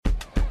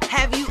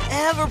Have you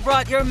ever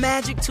brought your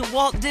magic to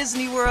Walt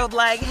Disney World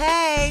like,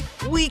 hey,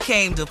 we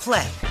came to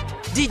play?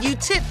 Did you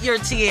tip your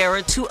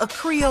tiara to a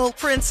Creole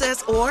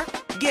princess or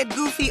get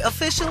goofy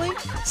officially?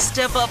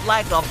 Step up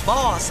like a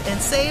boss and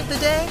save the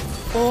day?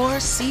 Or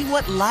see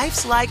what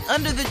life's like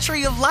under the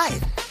tree of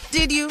life?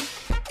 Did you?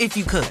 If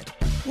you could.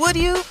 Would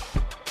you?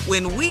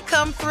 When we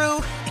come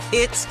through,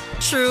 it's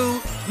true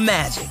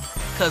magic.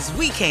 'Cause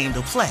we came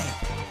to play.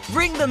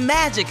 Bring the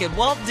magic at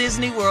Walt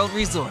Disney World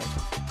Resort.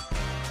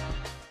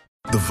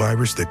 The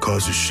virus that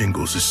causes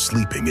shingles is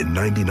sleeping in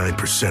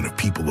 99% of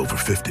people over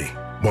 50.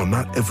 While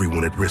not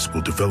everyone at risk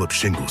will develop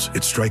shingles,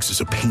 it strikes as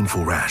a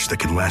painful rash that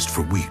can last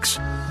for weeks.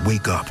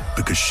 Wake up,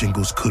 because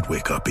shingles could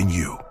wake up in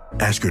you.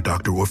 Ask your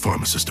doctor or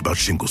pharmacist about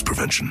shingles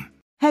prevention.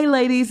 Hey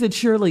ladies, it's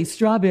Shirley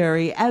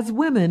Strawberry. As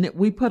women,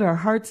 we put our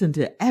hearts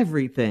into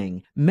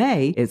everything.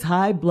 May is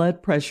High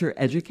Blood Pressure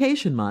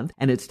Education Month,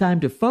 and it's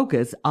time to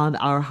focus on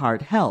our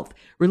heart health.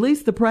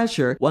 Release the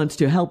Pressure wants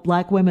to help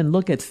Black women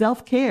look at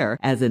self-care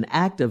as an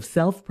act of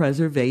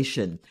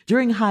self-preservation.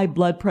 During High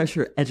Blood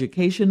Pressure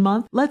Education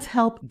Month, let's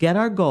help get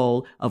our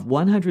goal of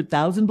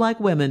 100,000 Black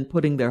women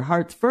putting their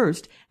hearts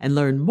first and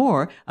learn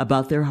more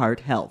about their heart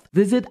health.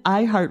 Visit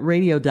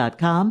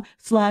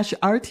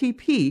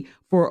iHeartRadio.com/RTP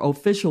for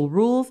official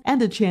rules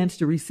and a chance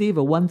to receive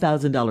a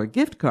 $1,000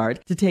 gift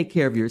card to take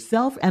care of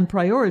yourself and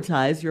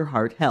prioritize your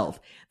heart health.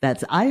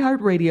 That's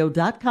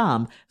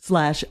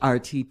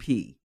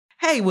iHeartRadio.com/RTP.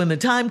 Hey, when the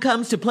time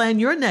comes to plan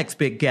your next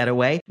big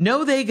getaway,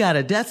 know they got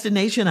a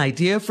destination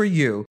idea for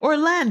you.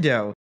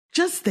 Orlando.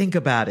 Just think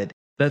about it.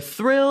 The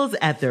thrills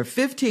at their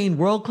 15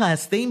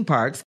 world-class theme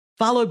parks,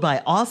 followed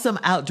by awesome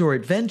outdoor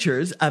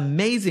adventures,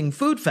 amazing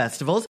food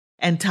festivals,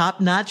 and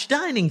top-notch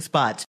dining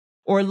spots.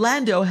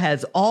 Orlando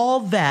has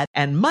all that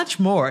and much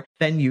more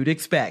than you'd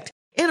expect.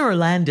 In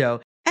Orlando,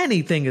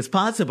 anything is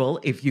possible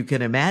if you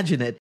can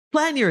imagine it.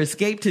 Plan your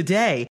escape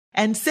today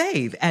and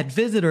save at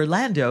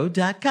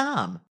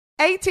visitorlando.com.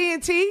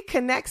 AT&T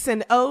connects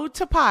an ode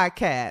to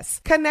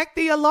podcasts. Connect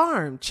the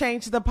alarm.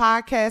 Change the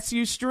podcast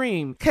you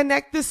stream.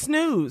 Connect the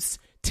snooze.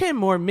 10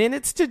 more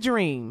minutes to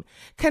dream.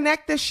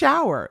 Connect the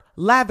shower.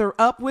 Lather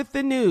up with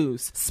the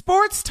news.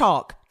 Sports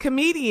talk,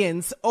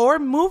 comedians, or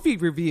movie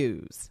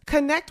reviews.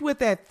 Connect with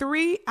that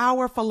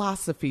 3-hour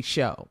philosophy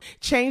show.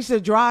 Change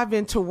the drive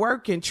into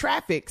work in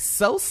traffic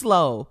so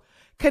slow.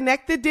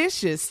 Connect the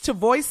dishes to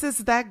voices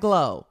that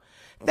glow.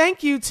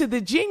 Thank you to the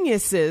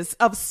geniuses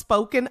of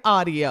spoken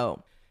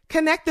audio.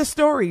 Connect the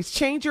stories,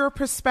 change your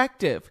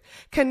perspective.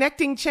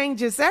 Connecting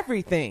changes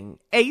everything.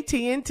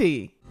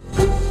 AT&T.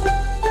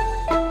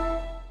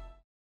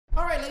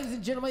 All right, ladies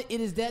and gentlemen,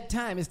 it is that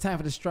time. It's time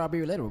for the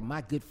Strawberry Letter with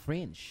my good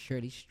friend,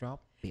 Shirley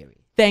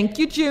Strawberry. Thank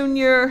you,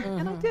 Junior.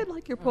 And I did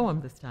like your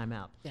poem this time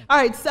out. Yeah. All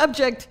right,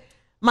 subject,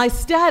 my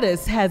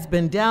status has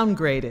been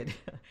downgraded.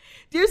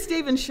 Dear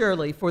Stephen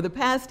Shirley, for the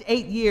past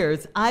 8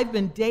 years, I've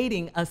been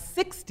dating a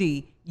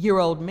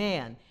 60-year-old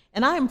man,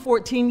 and I am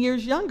 14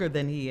 years younger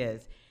than he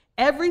is.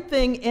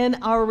 Everything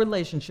in our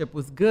relationship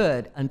was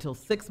good until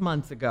 6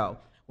 months ago,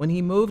 when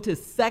he moved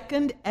his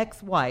second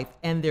ex-wife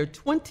and their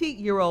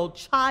 20-year-old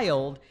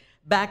child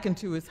back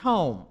into his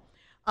home.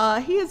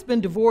 He has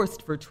been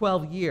divorced for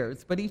 12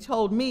 years, but he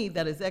told me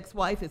that his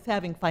ex-wife is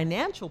having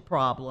financial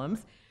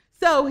problems,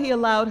 so he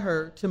allowed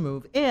her to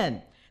move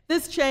in.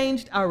 This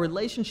changed our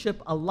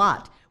relationship a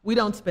lot. We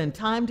don't spend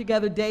time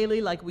together daily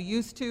like we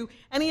used to,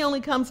 and he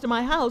only comes to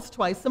my house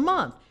twice a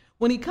month.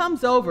 When he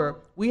comes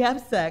over, we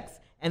have sex,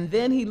 and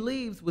then he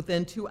leaves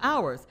within 2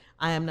 hours.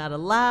 I am not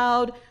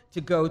allowed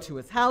to go to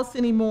his house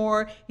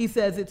anymore. He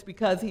says it's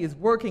because he is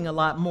working a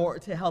lot more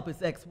to help his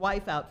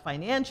ex-wife out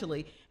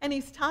financially, and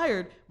he's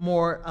tired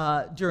more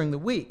during the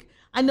week.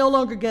 I no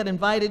longer get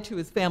invited to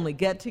his family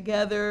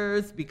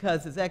get-togethers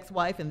because his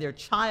ex-wife and their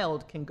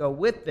child can go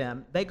with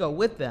them. They go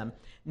with them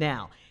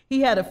now.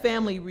 He had a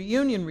family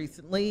reunion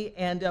recently,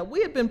 and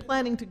we had been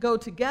planning to go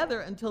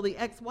together until the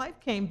ex-wife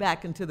came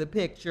back into the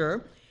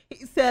picture.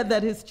 He said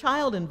that his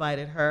child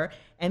invited her,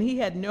 and he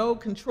had no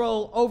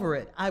control over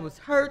it. I was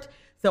hurt,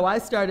 so I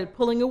started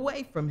pulling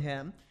away from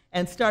him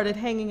and started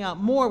hanging out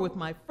more with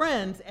my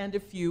friends and a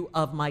few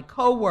of my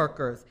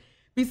coworkers.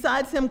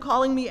 Besides him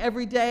calling me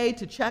every day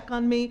to check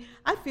on me,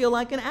 I feel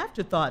like an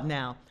afterthought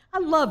now. I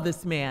love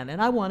this man,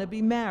 and I want to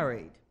be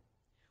married.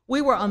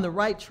 We were on the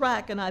right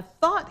track, and I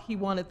thought he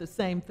wanted the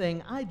same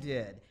thing I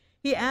did.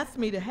 He asked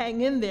me to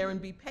hang in there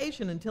and be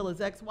patient until his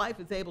ex-wife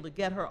is able to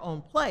get her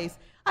own place.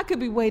 I could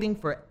be waiting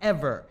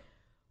forever.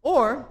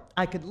 Or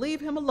I could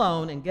leave him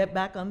alone and get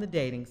back on the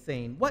dating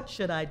scene. What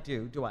should I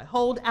do? Do I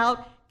hold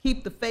out,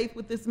 keep the faith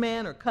with this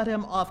man, or cut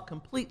him off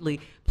completely?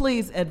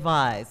 Please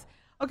advise.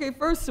 Okay,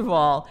 first of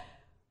all,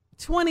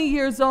 20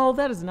 years old,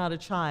 that is not a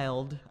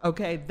child,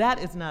 okay? That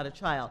is not a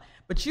child.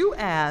 But you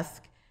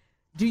ask,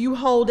 do you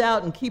hold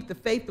out and keep the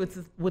faith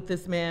with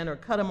this man or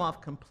cut him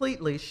off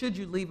completely? Should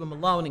you leave him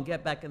alone and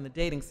get back in the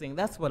dating scene?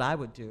 That's what I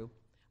would do.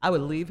 I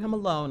would leave him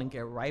alone and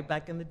get right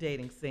back in the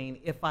dating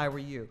scene if I were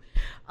you.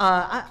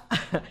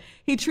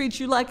 He treats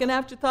you like an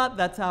afterthought.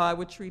 That's how I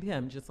would treat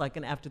him, just like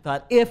an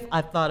afterthought, if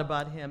I thought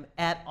about him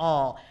at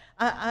all.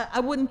 I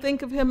wouldn't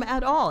think of him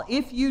at all.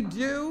 If you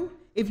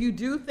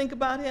do think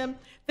about him,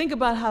 think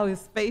about how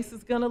his face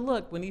is going to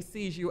look when he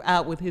sees you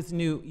out with his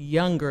new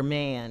younger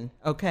man,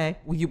 okay?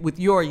 With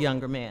your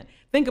younger man.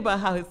 Think about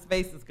how his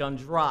face is going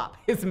to drop,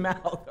 his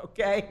mouth,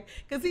 okay?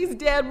 Because he's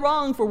dead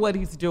wrong for what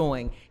he's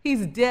doing.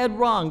 He's dead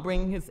wrong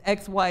bringing his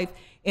ex-wife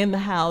in the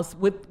house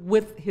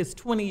with his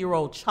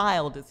 20-year-old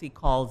child, as he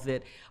calls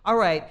it. All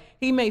right,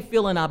 he may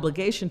feel an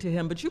obligation to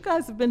him, but you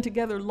guys have been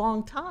together a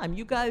long time.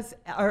 You guys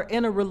are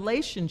in a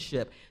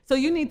relationship, so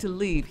you need to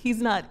leave.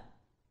 He's not,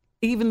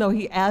 even though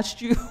he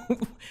asked you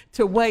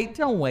to wait,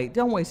 don't wait.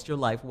 Don't waste your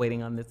life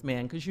waiting on this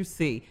man, because you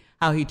see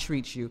how he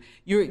treats you.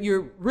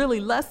 You're really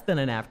less than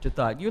an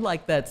afterthought. You're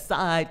like that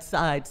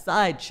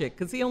side chick,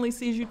 because he only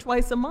sees you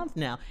twice a month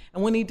now.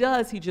 And when he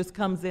does, he just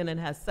comes in and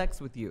has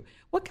sex with you.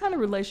 What kind of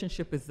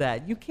relationship is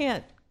that? You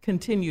can't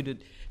continue to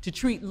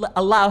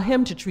allow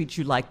him to treat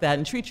you like that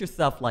and treat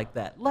yourself like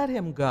that. Let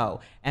him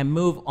go and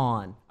move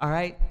on, all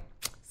right?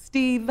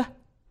 Steve?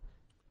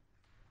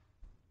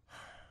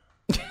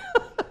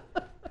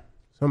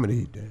 Some of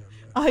these damn.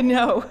 I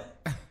know.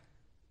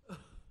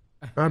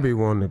 I be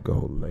wanting to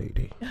go,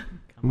 lady.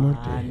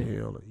 What the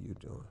hell are you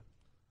doing?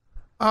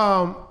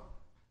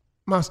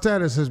 My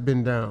status has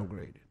been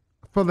downgraded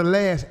for the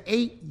last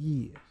 8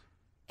 years.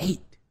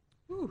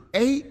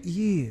 8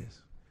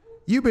 years.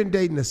 You've been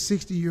dating a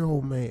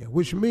 60-year-old man,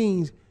 which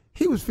means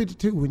he was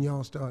 52 when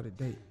y'all started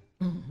dating.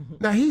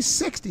 Now he's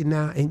 60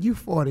 now, and you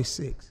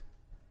 46.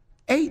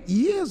 8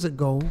 years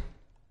ago,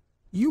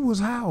 you was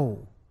how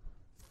old?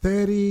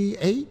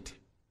 38?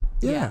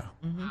 Yeah.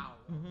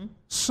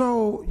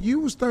 So you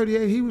was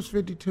 38, he was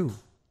 52.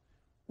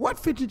 What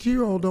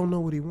 52-year-old don't know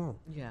what he want?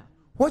 Yeah.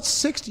 What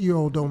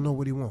 60-year-old don't know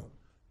what he want?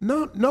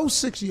 No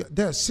 60.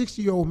 There's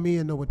 60-year-old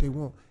men know what they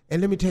want.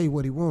 And let me tell you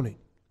what he wanted.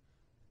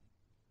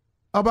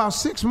 About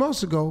 6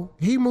 months ago,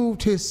 he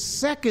moved his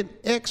second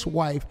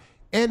ex-wife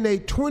and a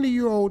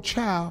 20-year-old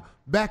child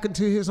back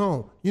into his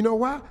home. You know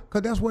why?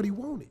 Because that's what he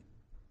wanted.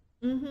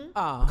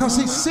 Because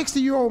these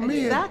 60-year-old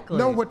men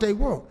know what they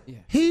want. Yeah.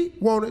 He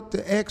wanted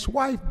the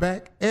ex-wife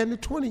back and the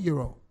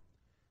 20-year-old.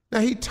 Now,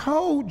 he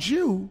told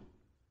you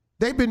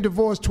they've been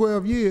divorced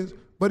 12 years,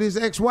 but his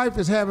ex-wife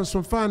is having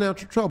some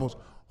financial troubles.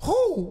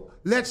 Who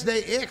lets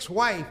their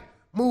ex-wife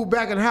move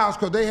back in the house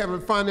because they having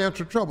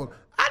financial trouble?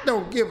 I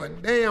don't give a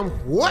damn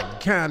what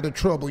kind of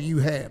trouble you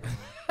have.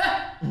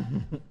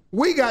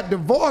 We got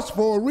divorced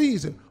for a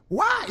reason.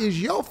 Why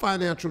is your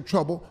financial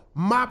trouble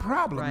my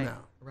problem now?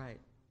 Right.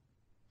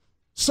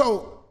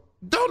 So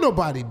don't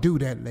nobody do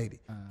that, lady.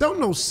 Don't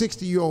no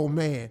 60-year-old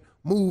man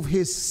move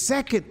his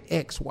second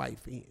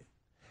ex-wife in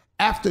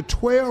after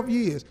 12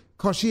 years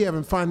because she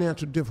having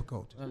financial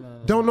difficulties.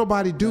 Don't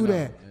nobody do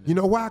that. You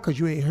know why? Because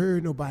you ain't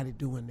heard nobody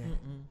doing that.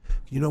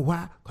 You know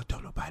why? Because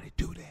don't nobody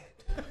do that.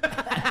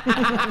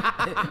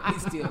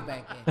 He's still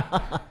back in.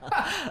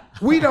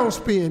 We don't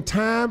spend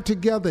time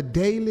together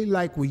daily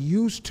like we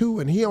used to,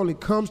 and he only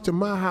comes to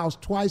my house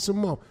twice a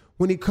month.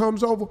 When he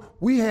comes over,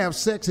 we have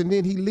sex, and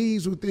then he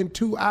leaves within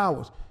 2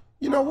 hours.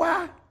 You know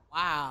why?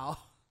 Wow.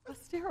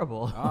 That's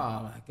terrible.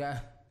 Oh, my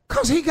God.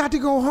 Because he got to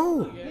go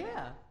home.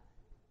 Yeah.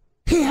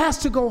 He has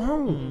to go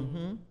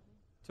home.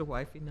 To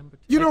wifey number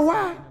 2. You know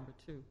why? Number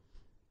 2.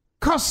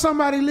 Because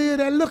somebody live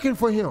there looking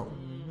for him.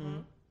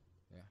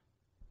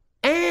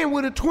 And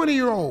with a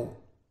 20-year-old.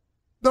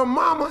 The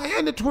mama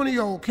and the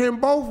 20-year-old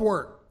can both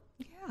work.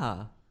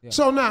 Yeah.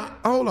 So now,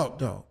 hold up,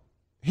 though.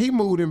 He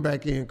moved him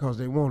back in because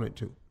they wanted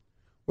to.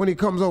 When he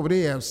comes over,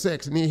 they have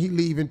sex, and then he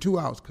leave in 2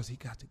 hours because he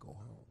got to go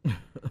home.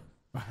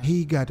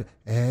 He got to,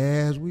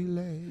 as we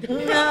lay,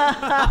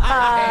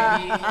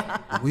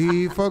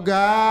 we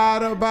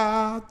forgot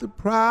about the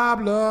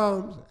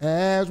problems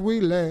as we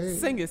lay.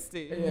 Sing it,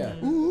 Steve.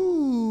 Yeah.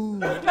 Ooh.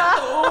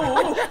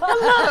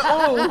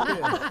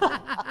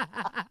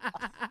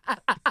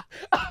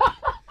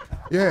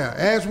 Yeah,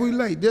 as we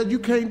lay. You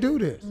can't do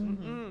this.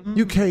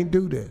 You can't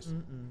do this.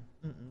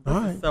 All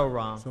right. So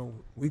wrong. So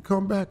we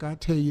come back, I'll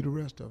tell you the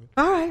rest of it.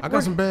 All right. I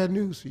got some bad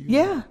news for you.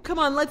 Yeah. Come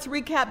on, let's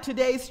recap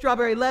today's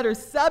Strawberry Letter.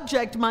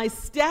 Subject, my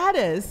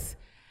status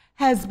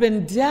has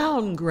been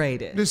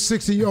downgraded. This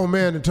 60-year-old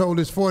man that told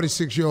this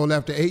 46-year-old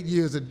after 8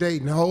 years of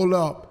dating, hold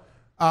up,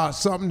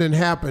 something didn't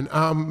happen.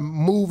 I'm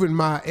moving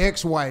my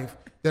ex-wife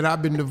that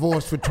I've been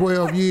divorced for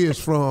 12 years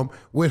from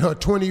with her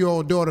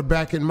 20-year-old daughter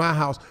back in my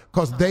house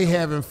because they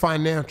having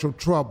financial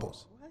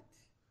troubles. What?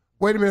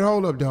 Wait a minute,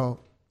 hold up, dog.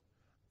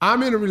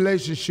 I'm in a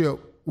relationship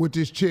with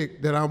this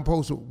chick that I'm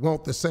supposed to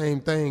want the same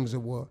things as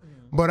well,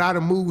 but I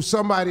done moved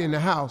somebody in the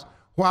house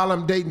while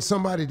I'm dating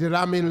somebody that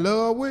I'm in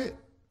love with.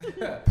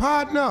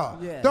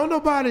 Partner, don't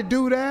nobody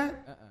do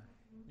that.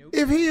 Nope.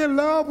 If he in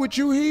love with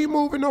you, he ain't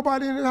moving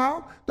nobody in the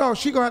house. No,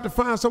 she gonna have to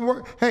find some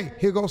work. Hey,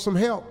 here goes some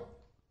help.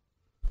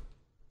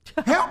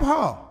 Help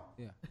her.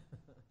 Yeah.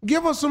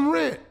 Give her some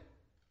rent.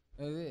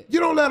 You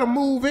don't let her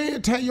move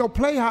in, tear your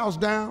playhouse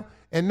down,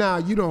 and now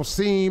you don't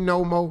see him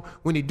no more.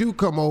 When he do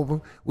come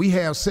over, we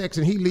have sex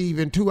and he leave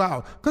in 2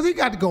 hours because he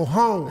got to go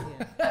home.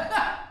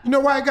 Yeah. You know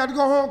why he got to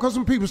go home? Because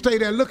some people stay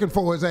there looking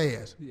for his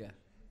ass. Yeah.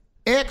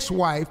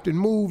 ex-wife that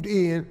moved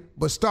in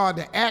but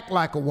started to act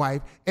like a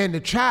wife, and the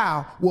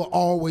child will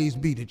always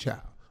be the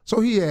child. So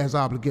he has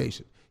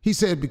obligation. He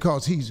said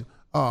because he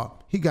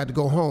got to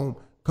go home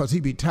because he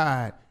be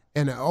tired.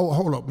 And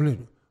hold up,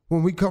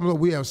 when we come over,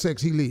 we have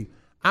sex, he leave.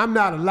 I'm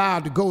not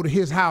allowed to go to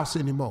his house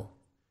anymore.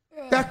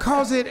 That's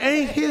because it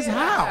ain't his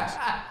house.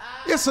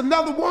 It's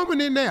another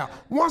woman in there.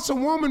 Once a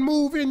woman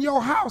move in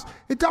your house,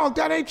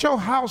 that ain't your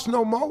house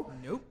no more.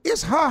 Nope.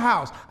 It's her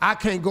house. I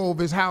can't go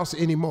over his house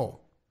anymore.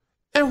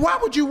 And why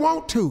would you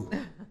want to?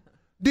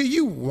 Do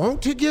you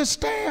want to get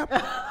stabbed?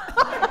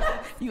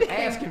 You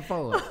asking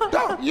for it.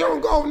 No, you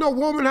don't go over no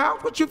woman's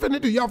house. What you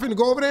finna do? Y'all finna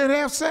go over there and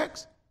have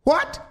sex?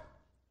 What?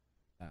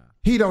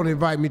 He don't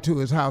invite me to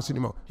his house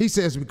anymore. He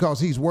says because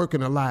he's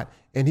working a lot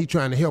and he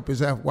trying to help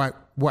his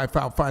wife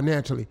out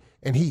financially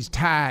and he's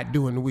tired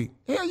during the week.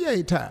 Hell yeah,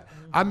 he tired.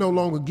 I no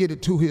longer get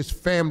it to his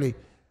family.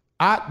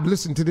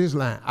 Listen to this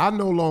line. I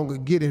no longer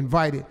get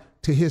invited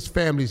to his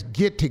family's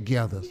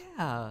get-togethers.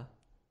 Yeah.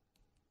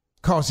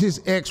 Because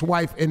his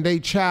ex-wife and they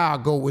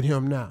child go with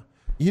him now.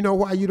 You know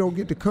why you don't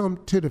get to come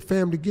to the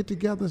family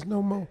get-togethers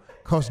no more?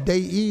 Because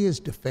they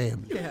is the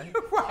family. Yeah.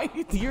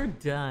 Right. You're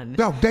done.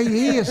 No, they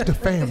is the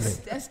family.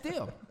 That's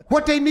still.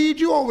 What they need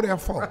you over there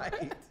for?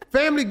 Right.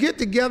 Family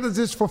get-togethers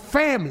is for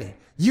family.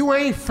 You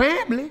ain't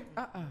family.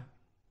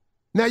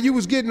 Now you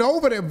was getting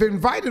over there,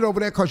 invited over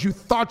there because you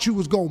thought you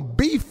was going to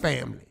be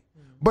family.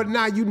 But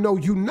now you know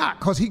you not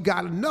because he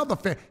got another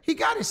family. He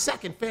got his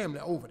second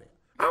family over there.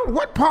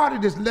 What part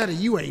of this letter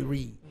you ain't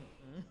read?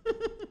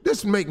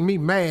 This make me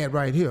mad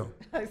right here.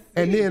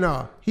 And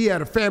then he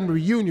had a family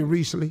reunion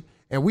recently,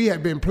 and we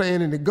had been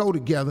planning to go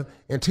together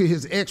until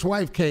his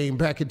ex-wife came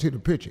back into the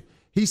picture.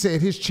 He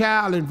said his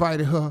child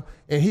invited her,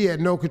 and he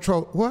had no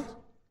control. What?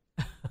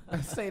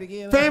 Say it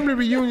again. Family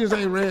reunions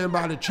ain't ran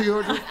by the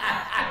children.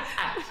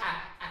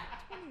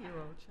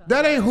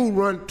 That ain't who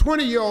run.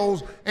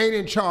 20-year-olds ain't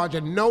in charge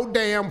of no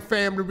damn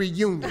family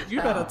reunion.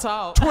 You better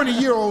talk.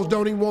 20-year-olds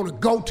don't even want to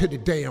go to the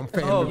damn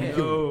family reunion.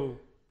 No.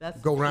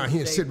 Go around here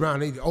and sit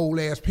around these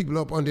old-ass people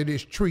up under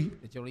this tree.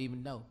 That you don't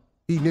even know.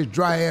 Eating this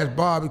dry-ass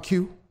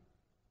barbecue.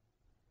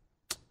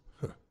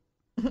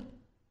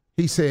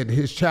 He said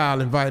his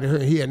child invited her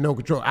and he had no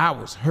control. I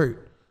was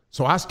hurt.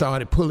 So I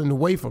started pulling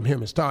away from him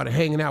and started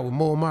hanging out with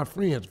more of my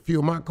friends, a few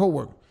of my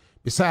coworkers.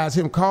 Besides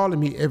him calling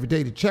me every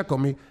day to check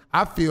on me,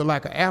 I feel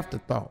like an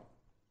afterthought.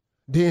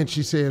 Then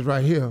she says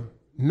right here,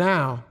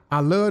 now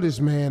I love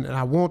this man and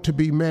I want to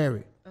be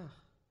married.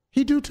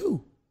 He do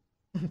too.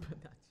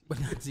 But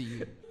not to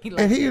you.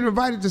 And he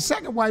invited the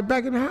second wife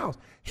back in the house.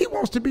 He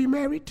wants to be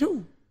married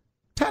too.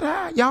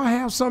 Ta-da, y'all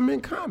have something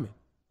in common.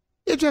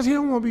 It's just he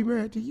don't want to be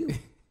married to you.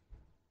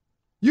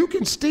 You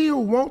can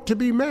still want to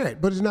be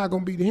married, but it's not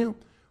going to be to him.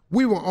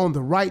 We were on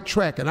the right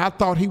track, and I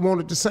thought he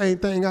wanted the same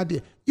thing I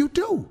did. You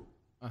do.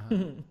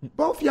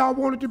 Both y'all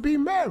wanted to be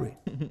married.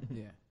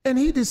 Yeah. And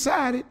he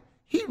decided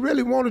he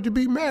really wanted to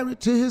be married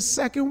to his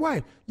second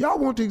wife. Y'all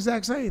want the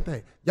exact same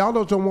thing. Y'all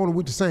don't want it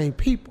with the same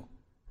people.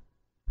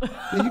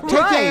 Now you take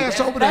your ass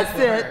over there. That's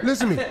it.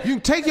 Listen to me. You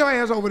can take your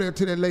ass over there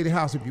to that lady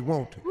house if you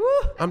want to.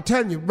 I'm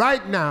telling you,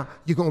 right now,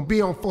 you're going to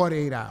be on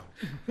 48 hours.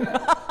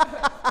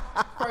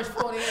 First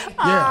 48.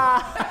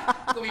 Yeah.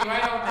 Gonna be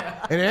right on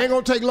there. And it ain't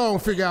going to take long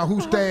to figure out who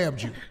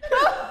stabbed you.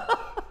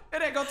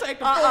 It ain't gonna take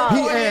the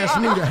He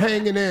asked me to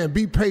hang in there and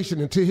be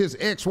patient until his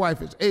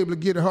ex-wife is able to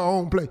get her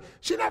own place.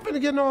 She not finna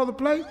get no other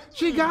place.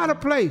 She got a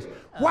place.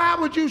 Why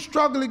would you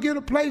struggle to get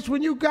a place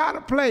when you got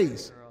a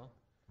place?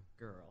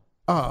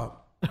 Girl.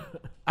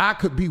 I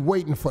could be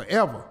waiting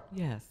forever.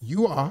 Yes.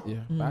 You are. Yeah,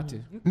 about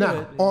to.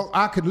 Now, or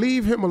I could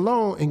leave him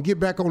alone and get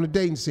back on the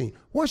dating scene.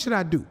 What should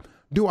I do?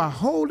 Do I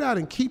hold out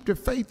and keep the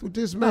faith with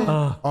this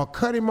man or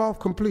cut him off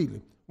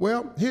completely?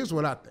 Well, here's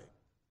what I think.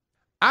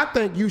 I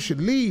think you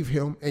should leave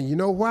him, and you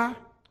know why?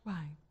 Why?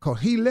 Because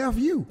he left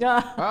you.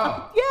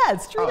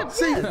 Yes, treat him.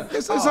 See,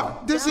 Yes.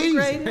 this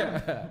easy.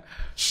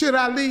 Should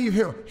I leave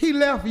him? He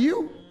left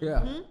you.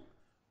 Yeah.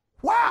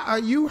 Why are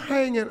you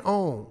hanging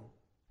on?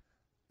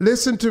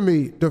 Listen to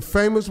me. The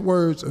famous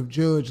words of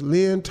Judge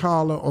Lynn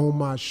Toller on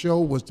my show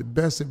was the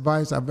best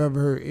advice I've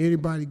ever heard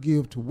anybody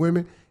give to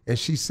women, and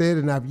she said it,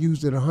 and I've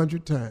used it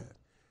 100 times.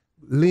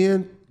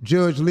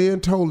 Judge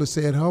Lynn Toller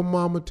said her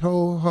mama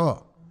told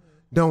her,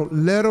 don't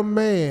let a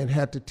man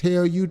have to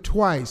tell you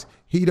twice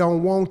he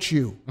don't want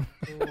you.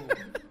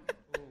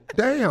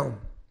 Damn.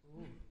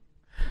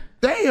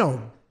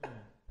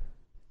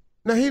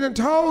 Now he done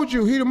told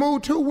you he done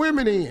moved 2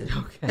 women in.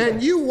 Okay.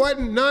 And you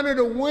wasn't none of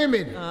the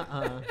women.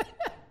 Now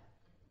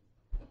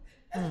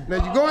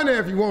you go in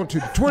there if you want to.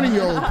 The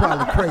 20-year-old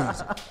probably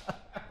crazy.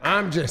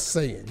 I'm just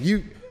saying.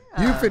 You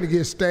finna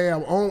get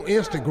stabbed on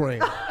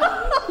Instagram.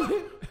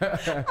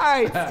 All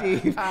right,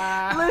 Steve.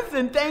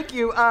 Listen, thank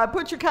you.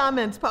 Put your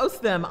comments,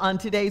 post them on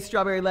today's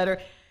Strawberry Letter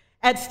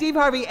at Steve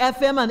Harvey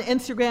FM on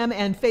Instagram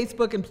and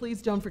Facebook. And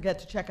please don't forget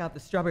to check out the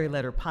Strawberry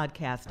Letter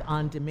podcast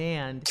on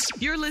demand.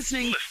 You're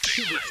listening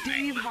to the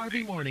Steve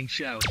Harvey Morning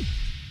Show.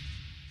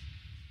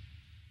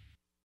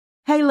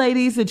 Hey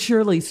ladies, it's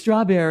Shirley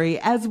Strawberry.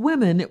 As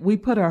women, we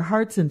put our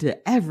hearts into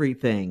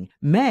everything.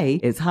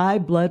 May is High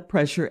Blood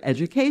Pressure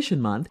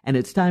Education Month, and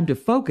it's time to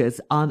focus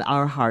on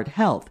our heart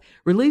health.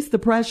 Release the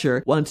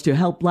Pressure wants to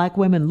help Black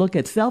women look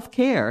at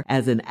self-care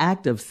as an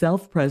act of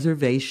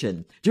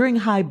self-preservation. During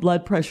High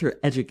Blood Pressure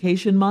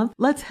Education Month,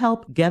 let's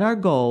help get our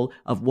goal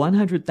of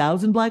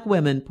 100,000 Black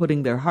women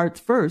putting their hearts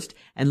first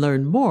and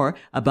learn more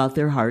about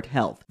their heart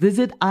health.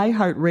 Visit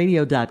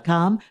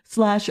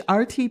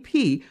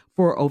iHeartRadio.com/RTP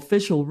for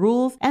official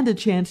rules and a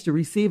chance to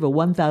receive a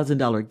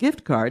 $1,000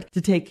 gift card to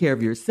take care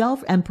of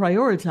yourself and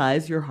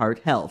prioritize your heart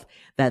health.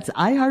 That's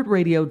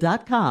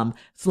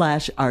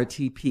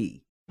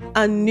iHeartRadio.com/RTP.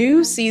 A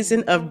new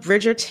season of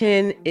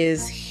Bridgerton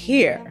is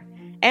here.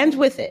 And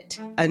with it,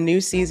 a new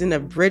season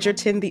of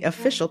Bridgerton, the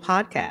official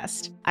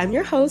podcast. I'm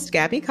your host,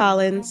 Gabby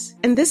Collins,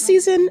 and this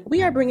season,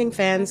 we are bringing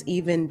fans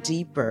even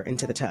deeper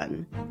into the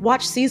ton.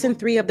 Watch season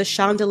 3 of the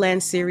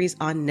Shondaland series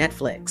on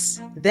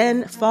Netflix.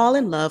 Then fall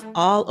in love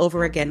all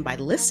over again by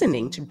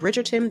listening to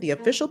Bridgerton, the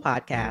official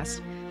podcast,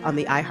 on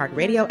the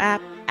iHeartRadio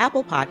app,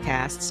 Apple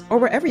Podcasts, or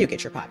wherever you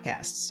get your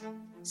podcasts.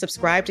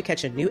 Subscribe to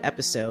catch a new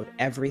episode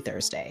every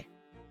Thursday.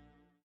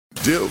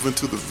 Delve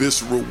into the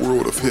visceral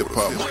world of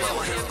hip-hop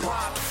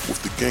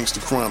with the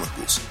Gangsta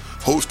Chronicles,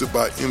 hosted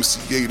by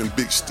MC8 and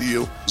Big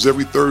Steel.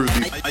 Every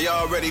Thursday, a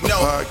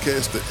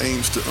podcast that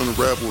aims to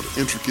unravel the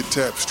intricate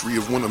tapestry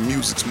of one of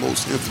music's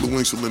most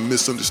influential and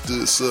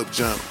misunderstood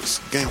subgenres,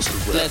 gangsta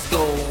rap. Let's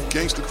go.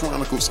 Gangsta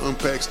Chronicles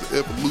unpacks the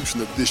evolution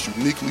of this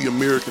uniquely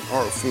American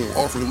art form,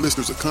 offering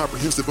listeners a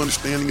comprehensive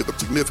understanding of the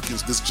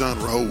significance this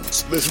genre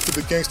holds. Listen to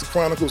the Gangsta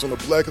Chronicles on the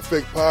Black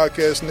Effect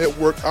Podcast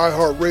Network,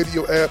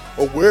 iHeartRadio app,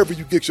 or wherever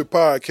you get your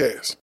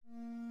podcasts.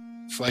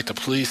 It's like the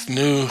police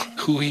knew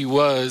who he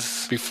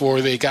was before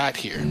they got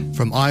here.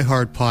 From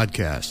iHeart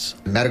Podcasts.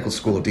 The medical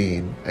school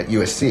dean at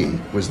USC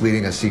was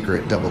leading a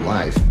secret double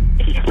life.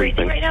 She's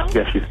breathing right now?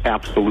 Yes, she's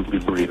absolutely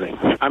breathing.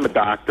 I'm a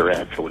doctor,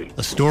 actually.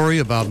 A story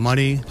about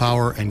money,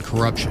 power, and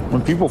corruption.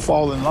 When people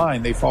fall in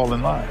line, they fall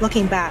in line.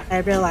 Looking back, I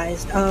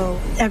realized,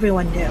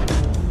 everyone knew.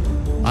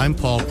 I'm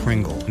Paul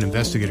Pringle, an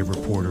investigative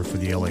reporter for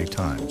the LA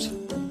Times.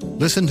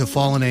 Listen to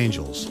Fallen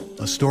Angels,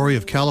 a story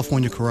of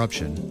California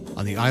corruption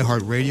on the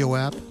iHeartRadio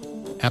app,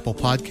 Apple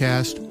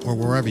Podcast, or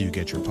wherever you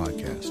get your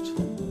podcasts.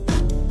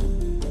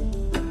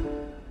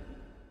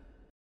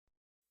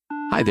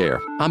 Hi there,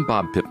 I'm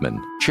Bob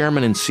Pittman,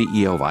 Chairman and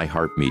CEO of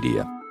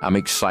iHeartMedia. I'm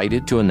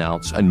excited to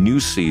announce a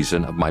new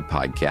season of my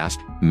podcast,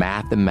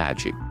 Math and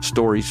Magic,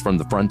 Stories from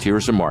the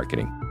Frontiers of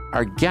Marketing.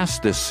 Our guests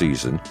this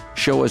season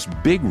show us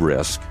big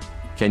risk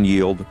can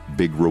yield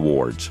big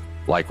rewards.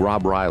 Like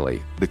Rob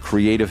Riley, the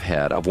creative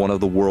head of one of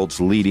the world's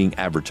leading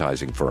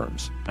advertising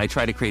firms. I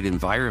try to create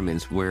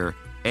environments where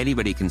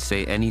anybody can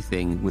say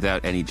anything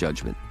without any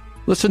judgment.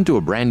 Listen to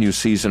a brand new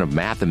season of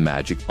Math and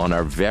Magic on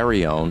our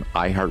very own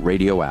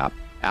iHeartRadio app,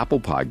 Apple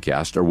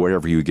Podcast, or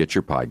wherever you get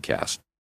your podcast.